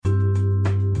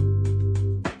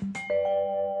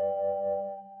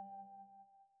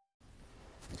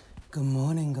Good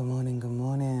morning,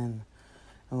 and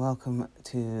welcome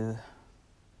to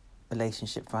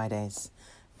Relationship Fridays.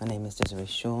 My name is Desiree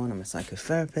Sean. I'm a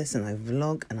psychotherapist, and I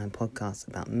vlog and I podcast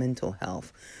about mental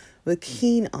health with a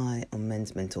keen eye on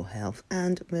men's mental health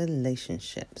and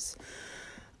relationships.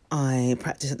 I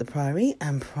practice at the Priory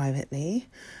and privately.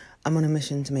 I'm on a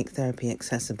mission to make therapy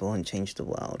accessible and change the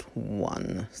world,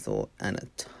 one thought at a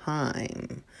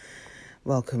time.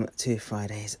 Welcome to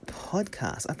Friday's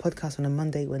podcast. I podcast on a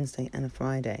Monday, Wednesday and a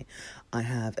Friday. I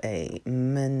have a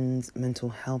men's mental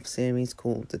health series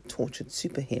called The Tortured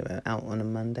Superhero out on a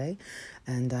Monday.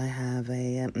 And I have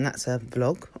and that's a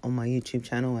vlog on my YouTube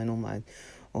channel and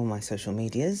all my social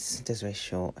medias, Desiree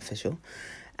Shaw Official.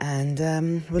 And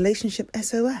Relationship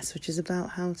SOS, which is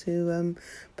about how to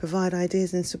provide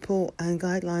ideas and support and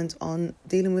guidelines on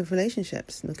dealing with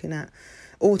relationships, looking at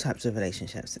all types of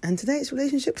relationships. And today it's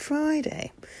Relationship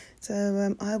Friday.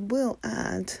 So I will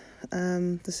add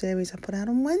the series I put out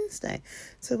on Wednesday.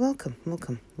 So welcome.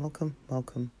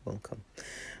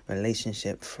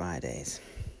 Relationship Fridays.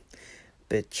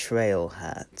 Betrayal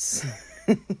hurts.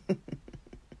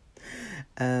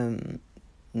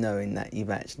 Knowing that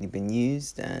you've actually been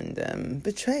used and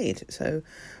betrayed. So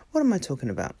what am I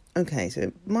talking about? Okay,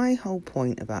 so my whole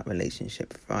point about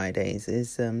Relationship Fridays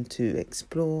is to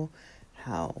explore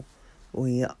how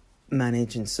we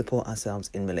manage and support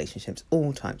ourselves in relationships,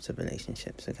 all types of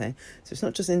relationships, okay? So it's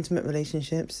not just intimate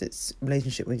relationships, it's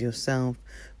relationship with yourself,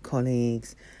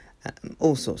 colleagues,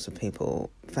 all sorts of people,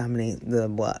 family, the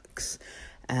works.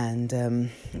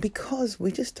 And because we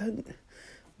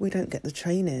don't get the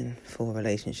training for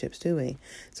relationships, do we?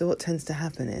 So what tends to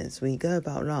happen is we go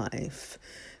about life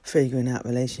figuring out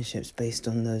relationships based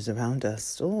on those around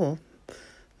us, or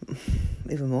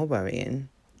even more worrying,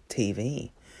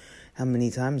 TV. How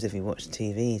many times have you watched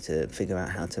TV to figure out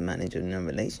how to manage in a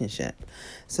relationship?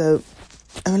 So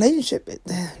a relationship,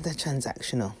 they're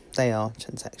transactional. They are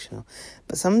transactional.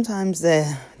 But sometimes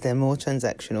they're more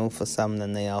transactional for some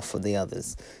than they are for the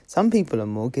others. Some people are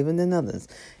more given than others.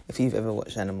 If you've ever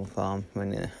watched Animal Farm,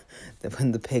 when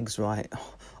the pig's right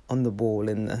on the wall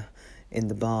in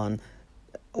the barn,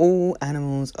 all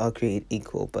animals are created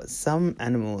equal, but some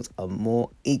animals are more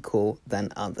equal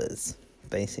than others.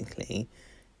 Basically,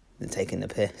 they're taking the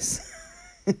piss.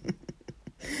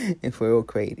 If we're all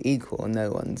created equal,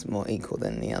 no one's more equal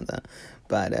than the other.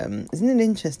 But isn't it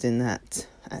interesting that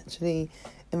actually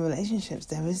in relationships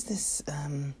there is this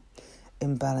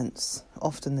imbalance?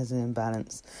 Often there's an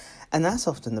imbalance. And that's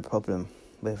often the problem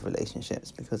with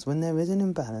relationships, because when there is an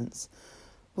imbalance,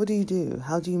 what do?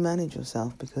 How do you manage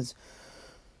yourself? Because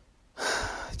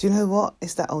do you know what?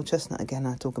 It's that old chestnut again.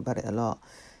 I talk about it a lot.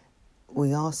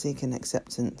 We are seeking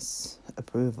acceptance,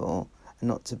 approval, and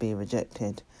not to be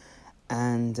rejected.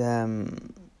 And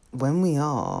when we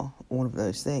are all of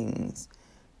those things,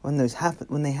 when they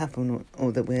happen,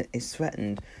 or that it's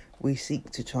threatened, we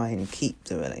seek to try and keep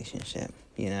the relationship.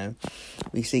 You know,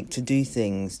 we seek to do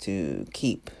things to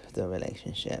keep the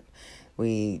relationship.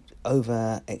 We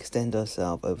overextend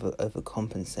ourselves,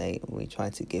 overcompensate. We try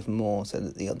to give more so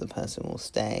that the other person will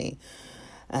stay.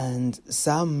 And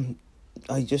some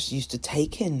are just used to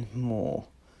taking more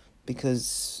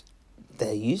because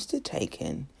they're used to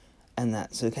taking, and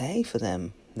that's okay for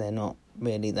them. They're not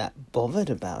really that bothered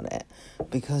about it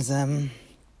because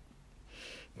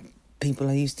people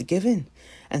are used to giving.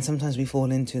 And sometimes we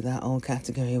fall into that old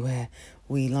category where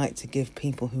we like to give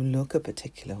people who look a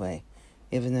particular way.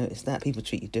 You ever notice that? People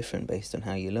treat you different based on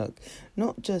how you look.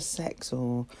 Not just sex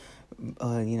or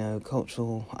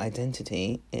cultural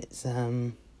identity. It's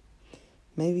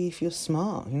maybe if you're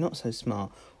smart, you're not so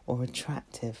smart, or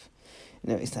attractive.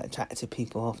 Notice that attractive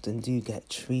people often do get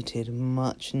treated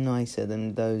much nicer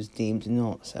than those deemed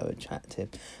not so attractive.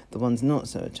 The ones not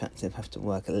so attractive have to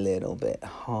work a little bit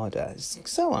harder. It's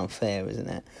so unfair, isn't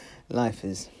it? Life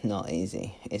is not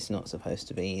easy. It's not supposed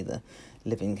to be either.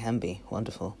 Living can be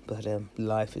wonderful, but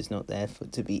life is not there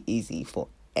to be easy for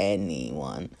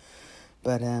anyone.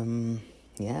 But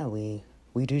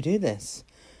we do this.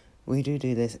 We do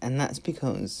this, and that's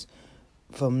because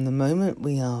from the moment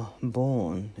we are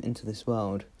born into this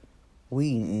world,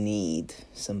 we need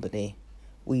somebody.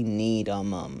 We need our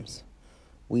mums.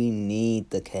 We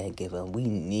need the caregiver. We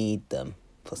need them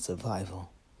for survival.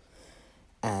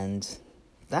 And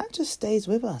that just stays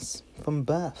with us from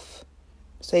birth.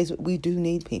 We do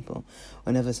need people.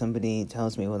 Whenever somebody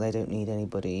tells me, well, they don't need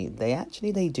anybody, they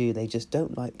do. They just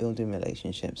don't like building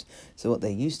relationships. So what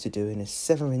they're used to doing is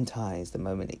severing ties the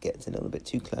moment it gets a little bit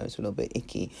too close, a little bit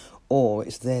icky, or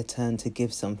it's their turn to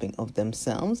give something of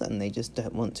themselves and they just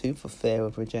don't want to for fear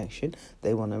of rejection.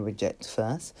 They want to reject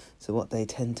first. So what they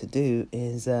tend to do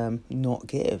is not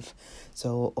give.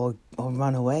 So or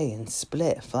run away and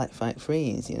split, fight,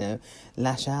 freeze,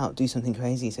 lash out, do something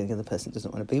crazy so the other person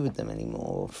doesn't want to be with them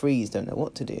anymore, or freeze, don't know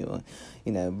what to do, or,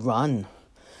 run.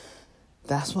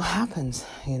 That's what happens.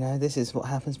 This is what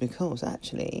happens because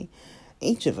actually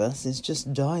each of us is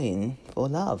just dying for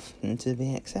love and to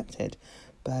be accepted.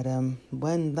 But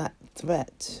when that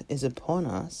threat is upon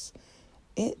us,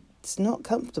 it's not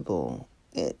comfortable.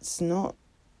 It's not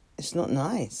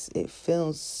nice. It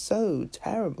feels so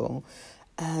terrible.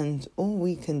 And all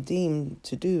we can deem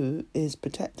to do is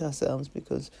protect ourselves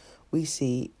because we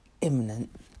see imminent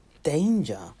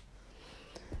danger.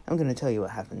 I'm going to tell you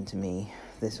what happened to me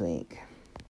this week.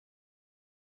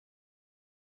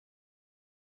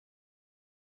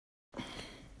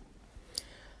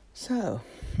 So,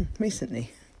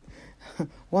 recently,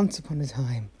 once upon a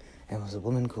time, there was a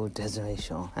woman called Desiree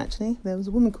Shaw. Actually, there was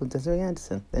a woman called Desiree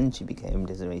Anderson. Then she became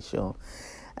Desiree Shaw.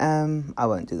 I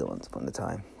won't do the once upon a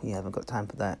time. You haven't got time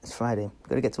for that. It's Friday.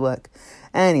 Got to get to work.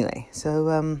 Anyway,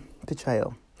 so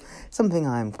betrayal. Something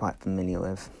I'm quite familiar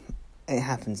with. It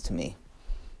happens to me.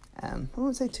 I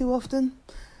won't say too often,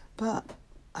 but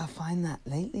I find that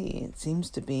lately it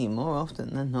seems to be more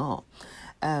often than not.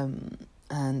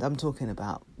 And I'm talking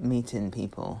about meeting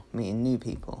new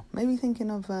people, maybe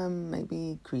thinking of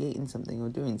maybe creating something or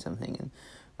doing something and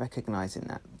recognising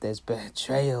that there's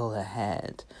betrayal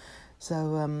ahead.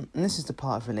 So and this is the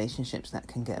part of relationships that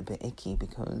can get a bit icky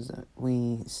because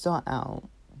we start out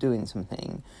doing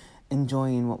something,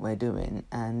 enjoying what we're doing,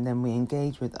 and then we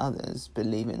engage with others,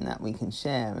 believing that we can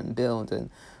share and build and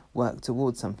work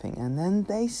towards something, and then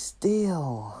they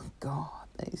steal.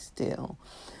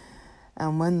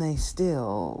 And when they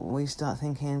steal, we start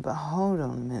thinking, but hold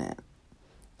on a minute,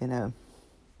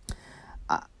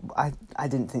 I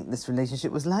didn't think this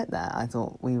relationship was like that. I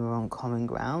thought we were on common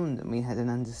ground and we had an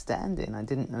understanding. I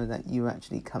didn't know that you were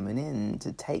actually coming in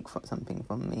to take something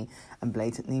from me and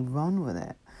blatantly run with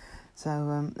it.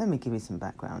 So let me give you some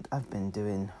background. I've been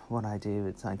doing what I do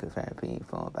with psychotherapy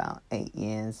for about 8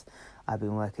 years. I've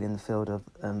been working in the field of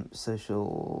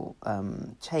social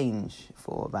change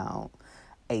for about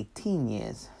 18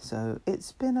 years. So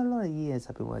it's been a lot of years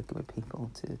I've been working with people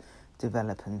to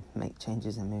develop and make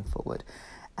changes and move forward.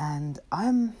 And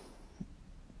I'm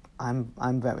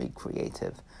very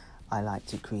creative. I like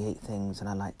to create things and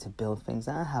I like to build things.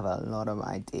 And I have a lot of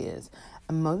ideas.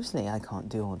 And mostly I can't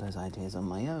do all those ideas on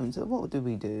my own. So what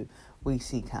do? We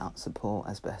seek out support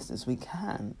as best as we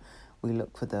can. We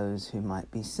look for those who might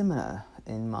be similar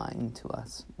in mind to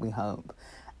us, we hope.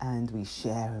 And we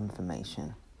share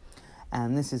information.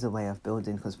 And this is a way of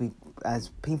building, because we,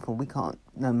 as people,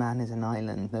 no man is an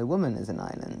island, no woman is an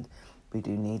island. We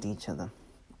do need each other.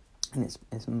 And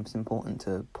it's important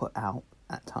to put out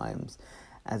at times,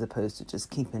 as opposed to just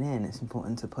keeping in. It's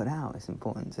important to put out. It's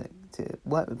important to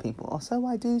work with people. Also,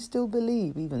 I do still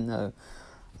believe, even though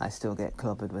I still get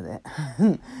clobbered with it.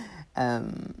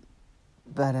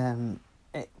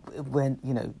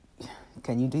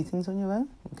 Can you do things on your own?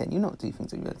 Can you not do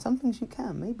things on your own? Some things you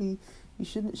can. Maybe you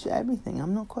shouldn't share everything.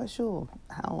 I'm not quite sure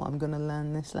how I'm going to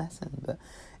learn this lesson, but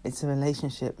it's a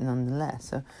relationship nonetheless.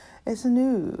 So it's a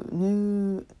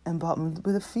new embarkment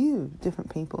with a few different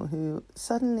people who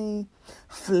suddenly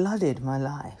flooded my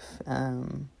life.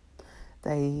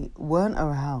 They weren't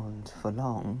around for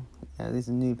long. These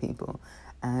are new people,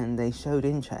 and they showed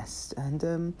interest.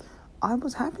 And I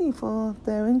was happy for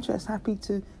their interest, happy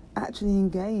to actually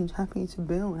engage, happy to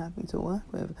build, happy to work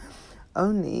with,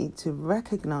 only to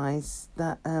recognise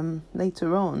that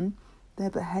later on their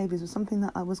behaviours were something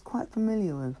that I was quite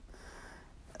familiar with,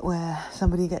 where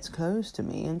somebody gets close to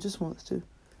me and just wants to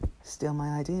steal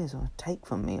my ideas or take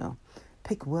from me or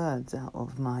pick words out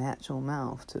of my actual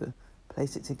mouth to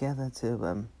place it together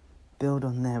to build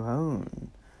on their own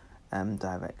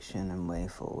direction and way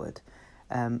forward,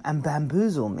 and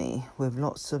bamboozle me with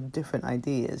lots of different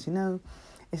ideas.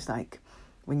 It's like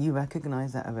when you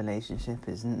recognise that a relationship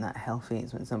isn't that healthy,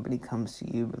 it's when somebody comes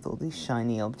to you with all these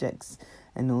shiny objects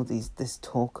and all this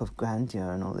talk of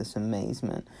grandeur and all this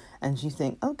amazement, and you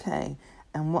think, okay,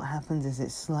 and what happens is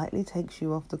it slightly takes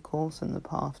you off the course and the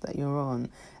path that you're on,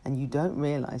 and you don't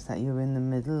realise that you're in the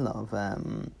middle of a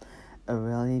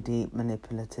really deep,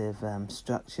 manipulative,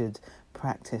 structured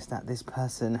practice that this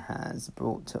person has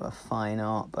brought to a fine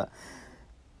art, but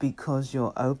because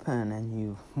you're open and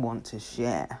you want to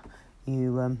share,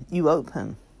 you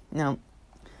open. Now,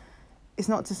 it's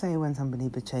not to say when somebody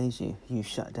betrays you, you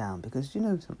shut down, because you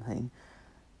know something,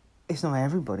 it's not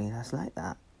everybody that's like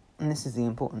that. And this is the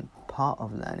important part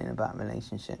of learning about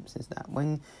relationships is that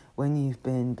when you've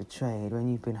been betrayed,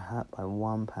 when you've been hurt by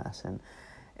one person,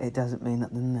 it doesn't mean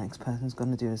that the next person's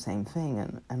going to do the same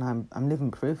thing. And I'm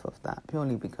living proof of that,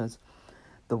 purely because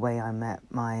the way I met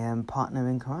my partner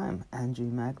in crime, Andrew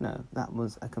Magno, that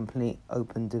was a complete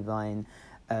open divine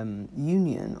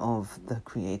union of the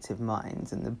creative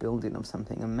minds and the building of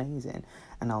something amazing.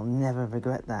 And I'll never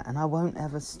regret that. And I won't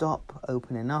ever stop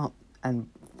opening up and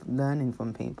learning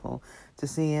from people to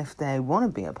see if they want to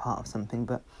be a part of something.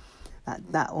 But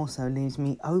that also leaves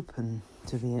me open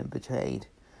to being betrayed,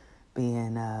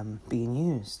 being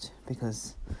used,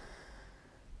 because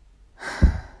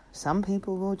some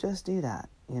people will just do that,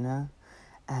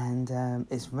 and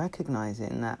it's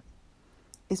recognizing that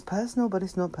it's personal, but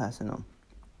it's not personal.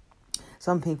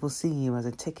 Some people see you as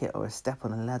a ticket or a step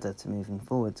on a ladder to moving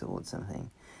forward towards something,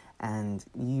 and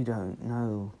you don't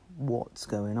know what's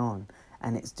going on.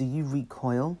 And it's, do you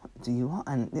recoil? Do you what?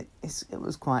 And it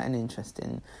was quite an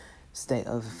interesting state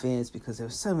of affairs, because there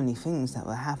were so many things that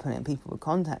were happening. People were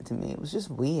contacting me. It was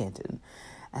just weird,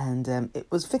 and it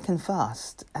was thick and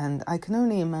fast. And I can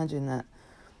only imagine that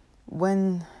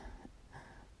when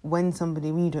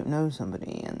you don't know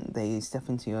somebody and they step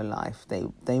into your life,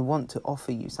 they want to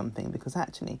offer you something, because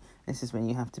actually this is when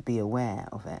you have to be aware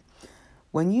of it.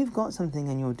 When you've got something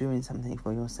and you're doing something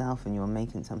for yourself and you're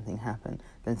making something happen,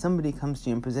 then somebody comes to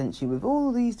you and presents you with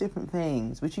all these different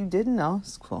things which you didn't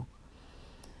ask for.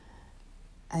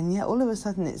 And yet all of a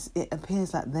sudden it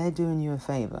appears like they're doing you a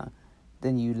favour.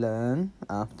 Then you learn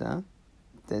after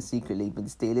they've secretly been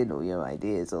stealing all your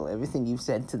ideas, or everything you've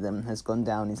said to them has gone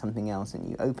down in something else, and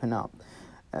you open up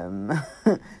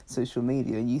social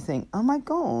media and you think, oh my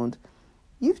God,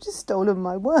 you've just stolen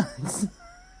my words.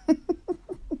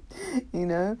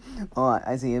 Or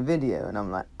I see a video and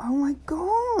I'm like, oh my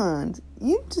God,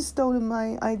 you've just stolen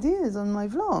my ideas on my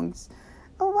vlogs.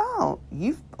 Oh wow,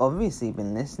 you've obviously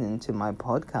been listening to my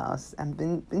podcast and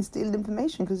been stealing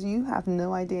information, because you have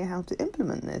no idea how to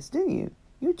implement this, do you?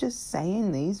 You're just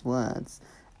saying these words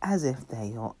as if they're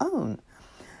your own.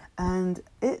 And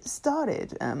it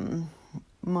started,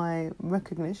 my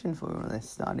recognition for all this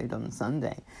started on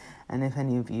Sunday. And if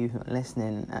any of you who are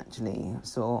listening actually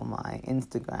saw my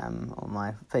Instagram or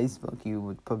my Facebook, you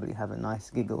would probably have a nice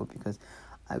giggle, because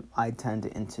I turned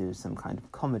it into some kind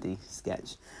of comedy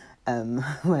sketch,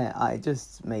 where I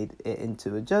just made it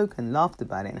into a joke and laughed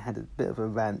about it and had a bit of a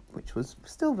rant, which was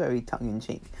still very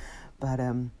tongue-in-cheek. But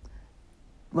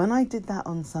when I did that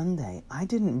on Sunday, I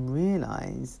didn't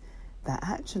realise that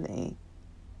actually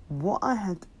what I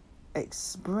had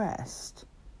expressed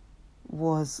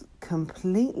was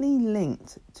completely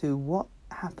linked to what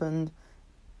happened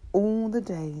all the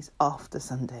days after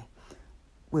Sunday,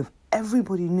 with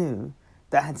everybody new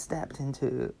that had stepped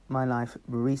into my life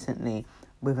recently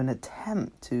with an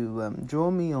attempt to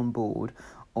draw me on board,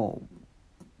 or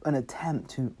an attempt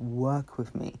to work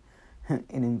with me,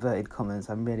 in inverted commas.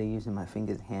 I'm really using my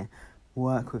fingers here.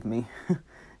 Work with me.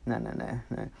 No.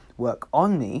 Work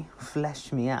on me,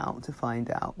 flesh me out to find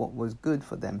out what was good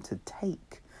for them to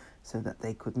take, so that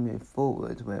they could move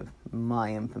forward with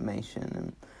my information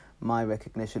and my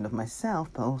recognition of myself,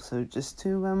 but also just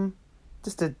to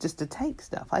take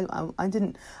stuff. I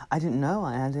didn't know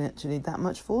I had actually that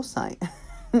much foresight.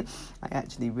 I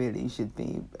actually really should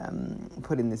be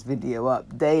putting this video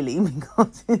up daily,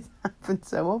 because it happens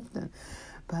so often.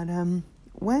 But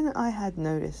when I had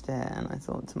noticed it, and I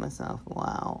thought to myself,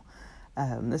 wow,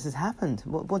 this has happened.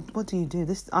 What do you do?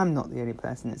 I'm not the only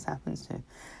person this happens to.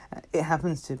 It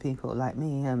happens to people like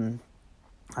me. I'm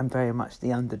very much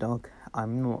the underdog.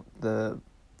 I'm not the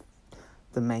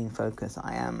main focus.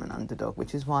 I am an underdog,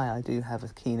 which is why I do have a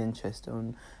keen interest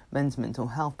on men's mental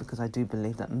health, because I do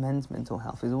believe that men's mental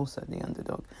health is also the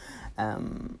underdog.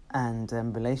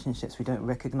 And relationships, we don't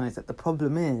recognise that the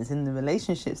problem is in the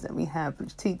relationships that we have,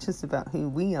 which teach us about who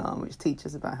we are, which teach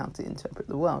us about how to interpret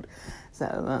the world.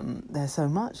 So there's so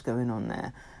much going on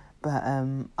there. But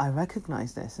I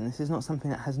recognise this, and this is not something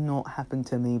that has not happened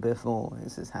to me before.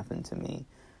 This has happened to me.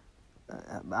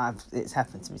 It's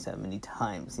happened to me so many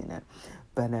times,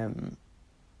 But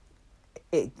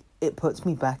it puts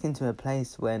me back into a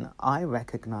place when I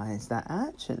recognise that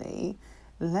actually,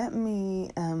 let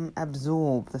me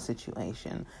absorb the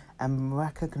situation and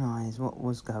recognise what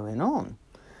was going on.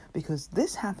 Because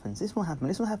this will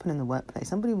happen in the workplace.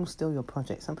 Somebody will steal your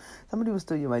project, somebody will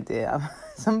steal your idea,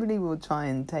 somebody will try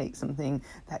and take something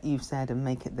that you've said and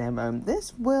make it their own.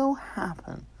 This will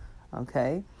happen,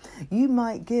 okay? You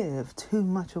might give too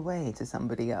much away to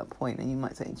somebody at a point, and you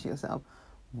might say to yourself,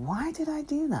 why did I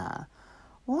do that?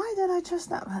 Why did I trust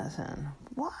that person?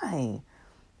 Why?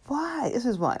 why? This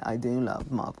is why I do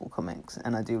love Marvel comics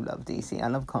and I do love DC. I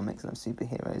love comics and I love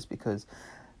superheroes because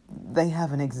they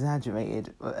have an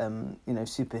exaggerated,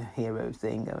 superhero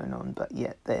thing going on, but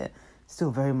yet they're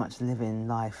still very much living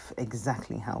life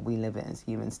exactly how we live it as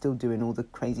humans, still doing all the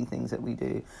crazy things that we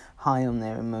do, high on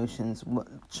their emotions,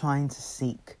 trying to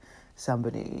seek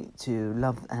somebody to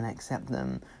love and accept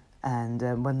them. And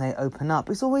when they open up,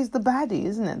 it's always the baddie,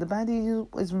 isn't it? The baddie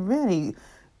is really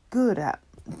good at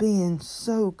being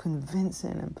so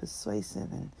convincing and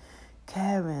persuasive and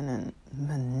caring and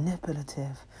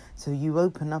manipulative. So you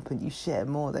open up and you share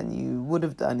more than you would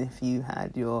have done if you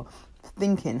had your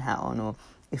thinking hat on, or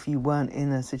if you weren't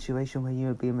in a situation where you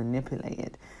were being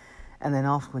manipulated. And then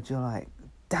afterwards you're like,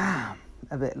 damn,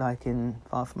 a bit like in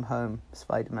Far From Home,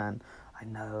 Spider-Man. I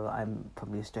know I'm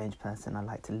probably a strange person. I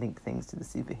like to link things to the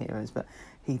superheroes, but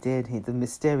the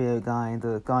Mysterio guy,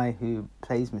 the guy who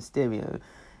plays Mysterio,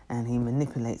 and he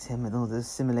manipulates him with all the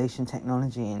simulation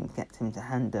technology and gets him to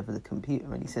hand over the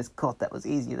computer. And he says, God, that was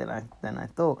easier than I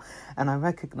thought. And I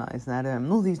recognise that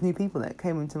all these new people that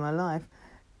came into my life,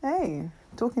 hey,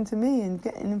 talking to me and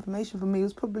getting information from me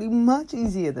was probably much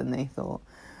easier than they thought.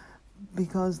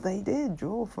 Because they did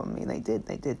draw from me. They did.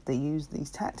 They used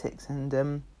these tactics.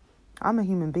 And I'm a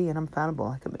human being. I'm fallible.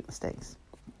 I can make mistakes.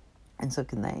 And so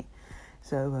can they.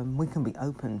 So we can be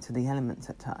open to the elements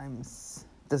at times.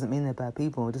 Doesn't mean they're bad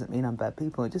people. It doesn't mean I'm bad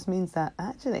people. It just means that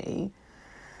actually,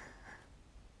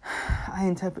 I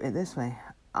interpret it this way.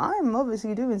 I'm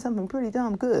obviously doing something pretty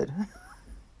damn good.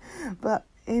 But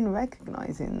in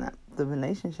recognizing that the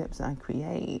relationships I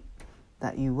create,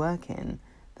 that you work in,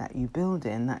 that you build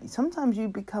in, that sometimes you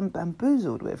become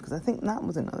bamboozled with, because I think that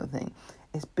was another thing.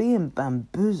 It's being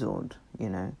bamboozled,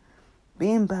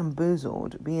 being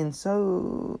bamboozled, being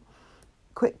so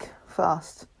quick,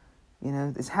 fast,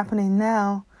 it's happening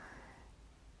now,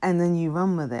 and then you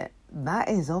run with it. That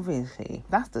is obviously,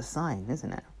 that's the sign,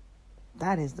 isn't it?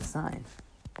 That is the sign.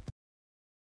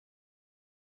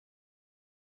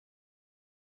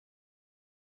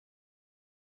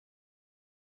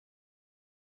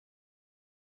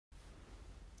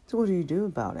 So what do you do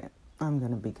about it? I'm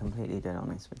going to be completely dead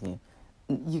honest with you.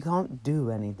 You can't do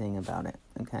anything about it,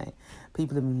 okay?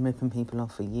 People have been ripping people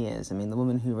off for years. I mean, the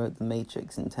woman who wrote The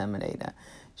Matrix and Terminator,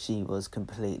 she was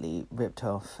completely ripped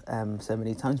off so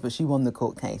many times, but she won the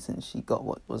court case and she got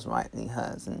what was rightly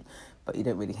hers. But you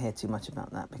don't really hear too much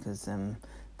about that because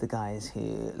the guys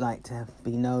who like to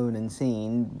be known and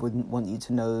seen wouldn't want you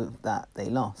to know that they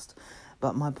lost.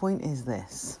 But my point is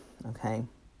this, okay?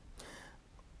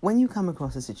 When you come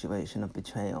across a situation of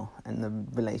betrayal and the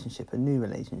relationship, a new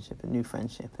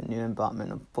friendship, a new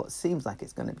embarkment of what seems like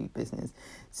it's going to be business,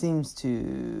 seems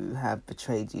to have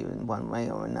betrayed you in one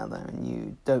way or another, and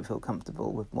you don't feel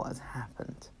comfortable with what has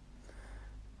happened,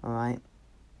 all right?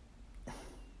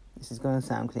 This is going to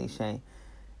sound cliche.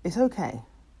 It's okay.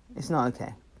 It's not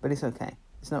okay, but it's okay.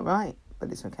 It's not right,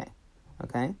 but it's okay,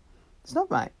 okay? It's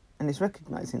not right, and it's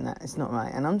recognising that it's not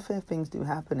right, and unfair things do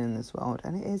happen in this world,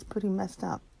 and it is pretty messed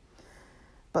up.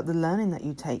 But the learning that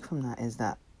you take from that is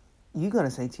that you got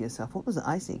to say to yourself, what was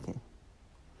I seeking?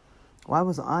 Why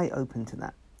was I open to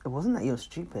that? It wasn't that you're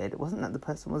stupid. It wasn't that the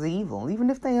person was evil. Even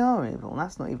if they are evil,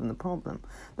 that's not even the problem.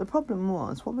 The problem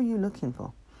was, what were you looking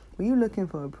for? Were you looking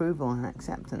for approval and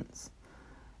acceptance?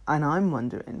 And I'm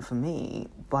wondering, for me,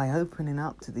 by opening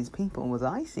up to these people, was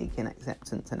I seeking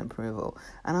acceptance and approval?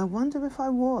 And I wonder if I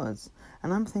was.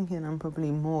 And I'm thinking I'm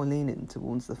probably more leaning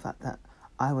towards the fact that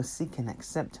I was seeking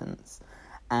acceptance.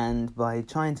 And by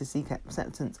trying to seek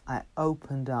acceptance, I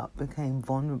opened up, became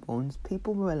vulnerable, and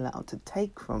people were allowed to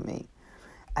take from me.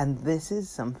 And this is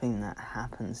something that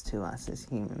happens to us as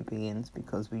human beings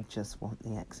because we just want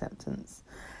the acceptance.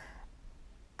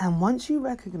 And once you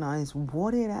recognize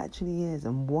what it actually is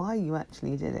and why you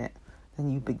actually did it,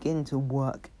 then you begin to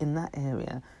work in that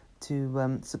area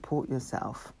to support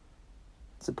yourself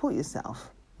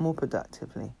more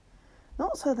productively.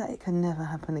 Not so that it can never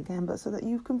happen again, but so that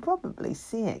you can probably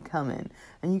see it coming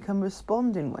and you can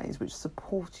respond in ways which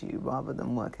support you rather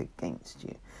than work against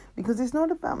you. Because it's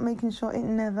not about making sure it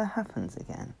never happens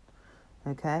again,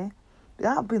 okay?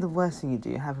 That would be the worst thing you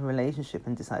do, have a relationship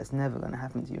and decide it's never going to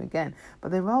happen to you again.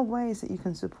 But there are ways that you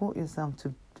can support yourself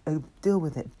to deal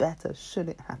with it better should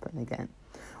it happen again.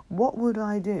 What would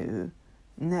I do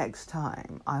next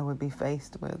time I would be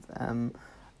faced with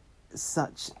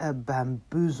such a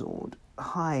bamboozled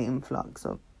high influx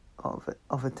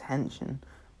of attention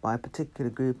by a particular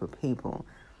group of people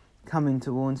coming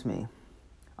towards me?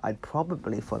 I'd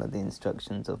probably follow the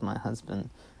instructions of my husband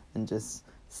and just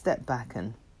step back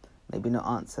and maybe not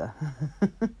answer.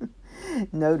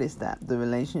 Notice that the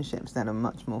relationships that are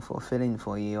much more fulfilling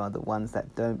for you are the ones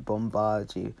that don't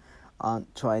bombard you,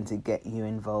 aren't trying to get you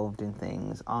involved in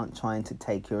things, aren't trying to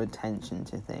take your attention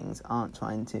to things, aren't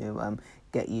trying to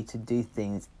get you to do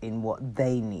things in what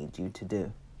they need you to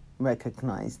do.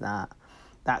 Recognize that.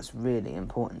 That's really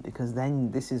important, because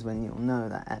then this is when you'll know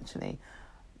that actually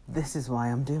this is why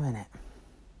I'm doing it.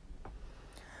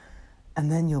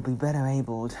 And then you'll be better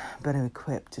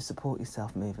equipped to support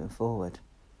yourself moving forward.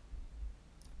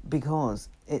 Because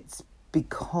it's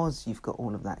because you've got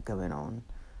all of that going on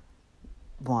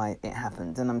why it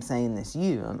happened. And I'm saying this,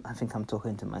 I think I'm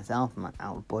talking to myself, my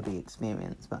out-of-body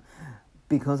experience, but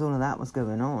because all of that was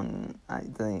going on,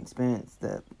 the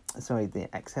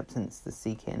acceptance, the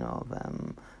seeking of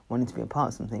wanting to be a part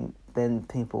of something, then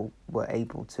people were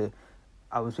able to,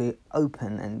 I was really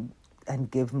open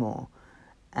and give more,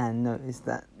 and notice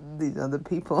that these other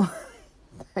people,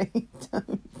 they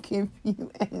don't give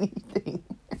you anything.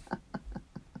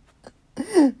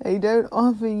 They don't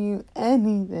offer you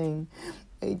anything.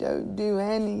 They don't do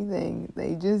anything.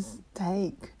 They just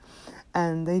take.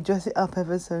 And they dress it up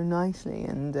ever so nicely.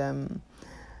 And,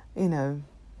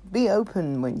 be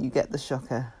open when you get the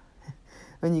shocker.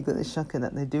 When you get the shocker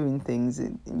that they're doing things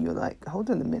and you're like, hold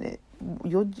on a minute.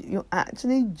 You're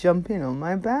actually jumping on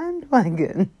my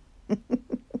bandwagon.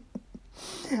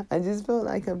 I just felt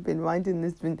like I've been driving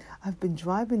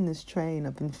this train,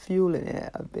 I've been fueling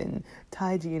it, I've been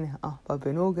tidying it up, I've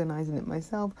been organising it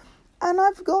myself, and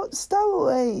I've got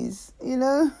stowaways,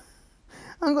 I've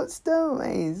got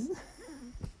stowaways.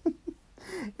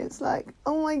 It's like,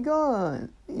 oh my God,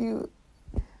 you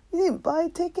didn't buy a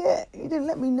ticket, you didn't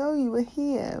let me know you were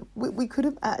here. We could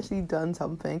have actually done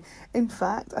something. In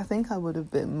fact, I think I would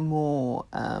have been more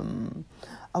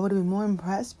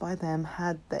impressed by them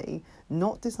had they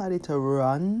not decided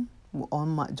to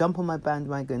jump on my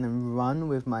bandwagon and run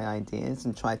with my ideas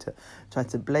and try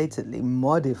to blatantly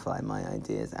modify my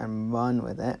ideas and run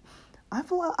with it. I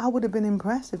thought I would have been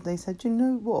impressed if they said, you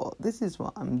know what, this is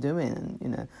what I'm doing,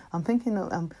 and I'm thinking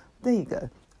of there you go.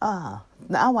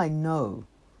 Now I know,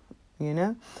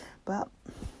 but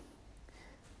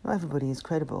not everybody is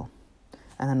credible.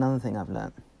 And another thing I've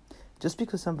learned, just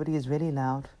because somebody is really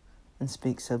loud and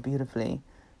speaks so beautifully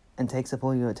and takes up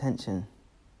all your attention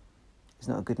is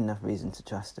not a good enough reason to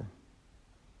trust them.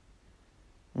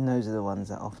 And those are the ones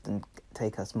that often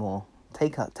take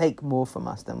more from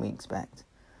us than we expect.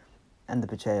 And the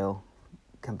betrayal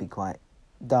can be quite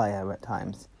dire at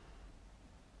times.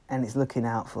 And it's looking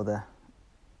out for the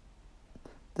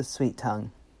sweet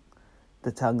tongue,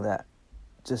 the tongue that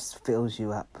just fills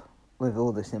you up with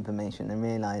all this information, and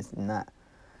realising that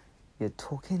you're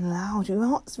talking loud, you're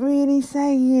not really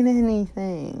saying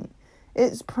anything.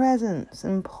 It's presence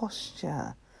and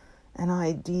posture and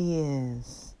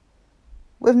ideas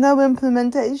with no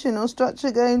implementation or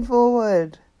structure going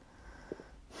forward.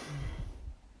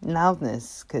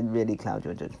 Loudness can really cloud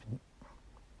your judgment.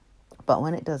 But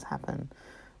when it does happen,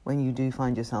 when you do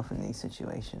find yourself in these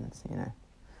situations,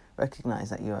 recognise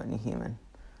that you're only human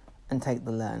and take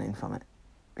the learning from it.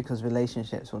 Because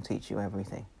relationships will teach you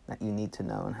everything that you need to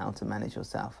know on how to manage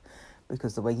yourself.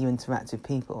 Because the way you interact with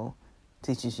people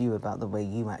teaches you about the way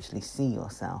you actually see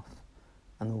yourself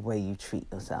and the way you treat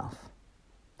yourself.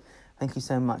 Thank you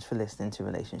so much for listening to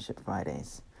Relationship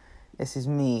Fridays. This is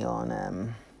me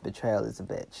on Betrayal is a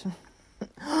Bitch.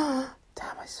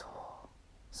 Damn, I swore.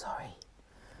 Sorry.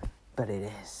 But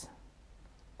it is.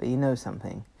 But you know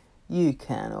something? You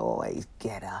can always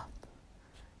get up.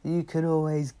 You can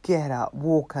always get up,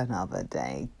 walk another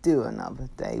day, do another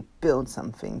day, build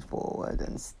something forward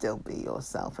and still be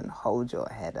yourself and hold your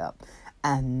head up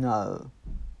and know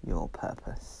your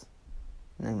purpose.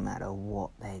 No matter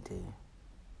what they do,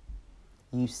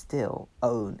 you still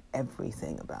own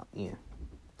everything about you.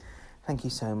 Thank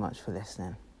you so much for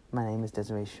listening. My name is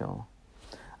Desiree Shaw.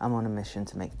 I'm on a mission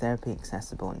to make therapy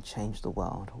accessible and change the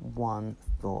world one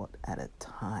thought at a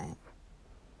time.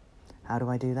 How do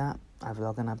I do that? I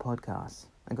vlog on our podcast.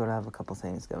 I got to have a couple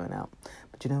things going out.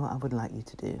 But you know what I would like you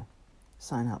to do?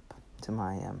 Sign up to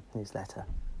my newsletter.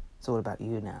 It's all about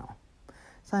you now.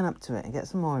 Sign up to it and get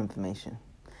some more information.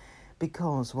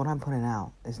 Because what I'm putting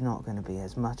out is not going to be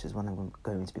as much as what I'm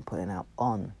going to be putting out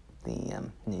on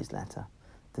the newsletter.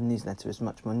 The newsletter is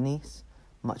much more niche,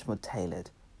 much more tailored,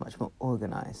 much more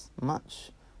organised,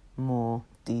 much more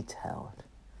detailed,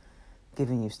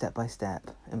 giving you step-by-step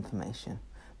information.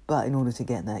 But in order to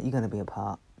get that, you got to be a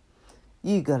part.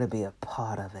 You got to be a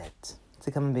part of it.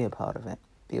 So come and be a part of it.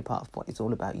 Be a part of what it's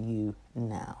all about you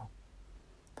now.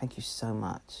 Thank you so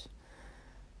much.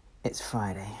 It's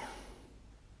Friday.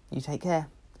 You take care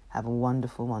Have a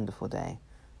wonderful, wonderful day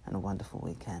and a wonderful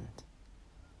weekend.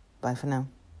 Bye for now.